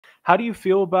How do you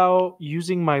feel about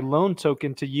using my loan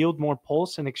token to yield more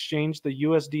Pulse and exchange the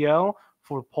USDL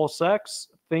for PulseX?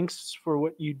 Thanks for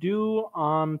what you do.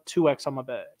 2x on my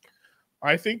bag.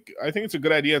 I think it's a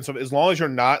good idea. And so as long as you're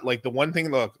not like the one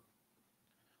thing, look,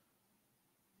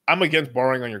 I'm against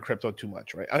borrowing on your crypto too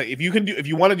much, right? If you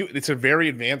want to do, it's a very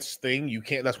advanced thing. You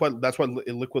can't. That's what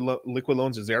liquid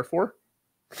loans is there for.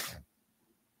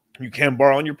 You can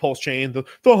borrow on your Pulse chain. The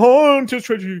haunted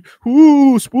strategy.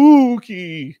 Ooh,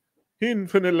 spooky.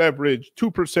 Infinite leverage,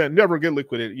 2%, never get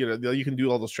liquidated. You know, you can do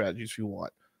all those strategies if you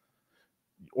want.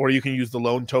 Or you can use the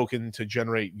loan token to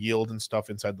generate yield and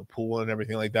stuff inside the pool and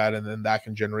everything like that. And then that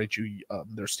can generate you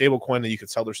their stable coin, and you can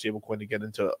sell their stable coin to get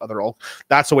into other alt.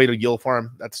 That's a way to yield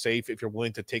farm. That's safe if you're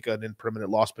willing to take an impermanent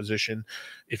loss position,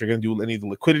 if you're going to do any of the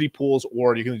liquidity pools,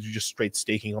 or you're going to do just straight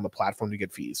staking on the platform to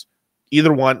get fees.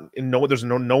 Either one, and there's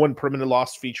no impermanent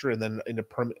loss feature, and then an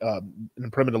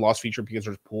impermanent loss feature because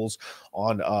there's pools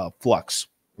on Flux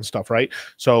and stuff, right?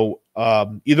 So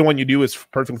either one you do is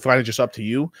perfectly fine. It's just up to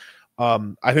you. I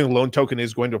think the loan token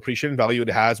is going to appreciate in value. It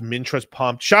has Mintrust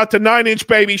pumped. Shot to 9-inch,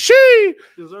 baby. She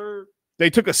deserve. They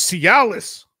took a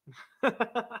Cialis.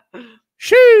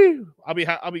 She. I'll be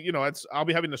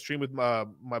having a stream with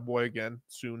my boy again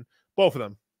soon. Both of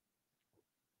them.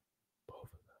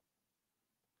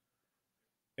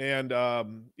 And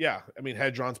yeah, I mean,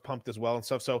 Hedron's pumped as well and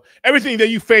stuff. So everything that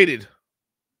you faded,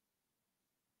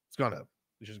 it's gone up,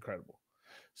 which is incredible.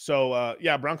 So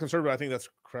yeah, Brown Conservative, I think that's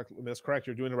correct. That's correct.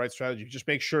 You're doing the right strategy. Just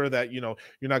make sure that you're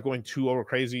not going too over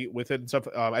crazy with it and stuff.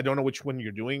 I don't know which one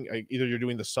you're doing. Either you're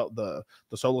doing the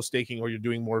solo staking or you're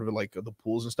doing more of it like the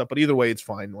pools and stuff. But either way, it's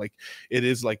fine. Like it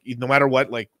is like no matter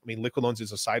what. Like I mean, Liquid Loans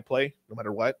is a side play no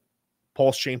matter what.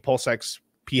 Pulse Chain, PulseX,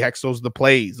 PX, those are the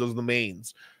plays. Those are the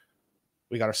mains.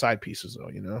 We got our side pieces though,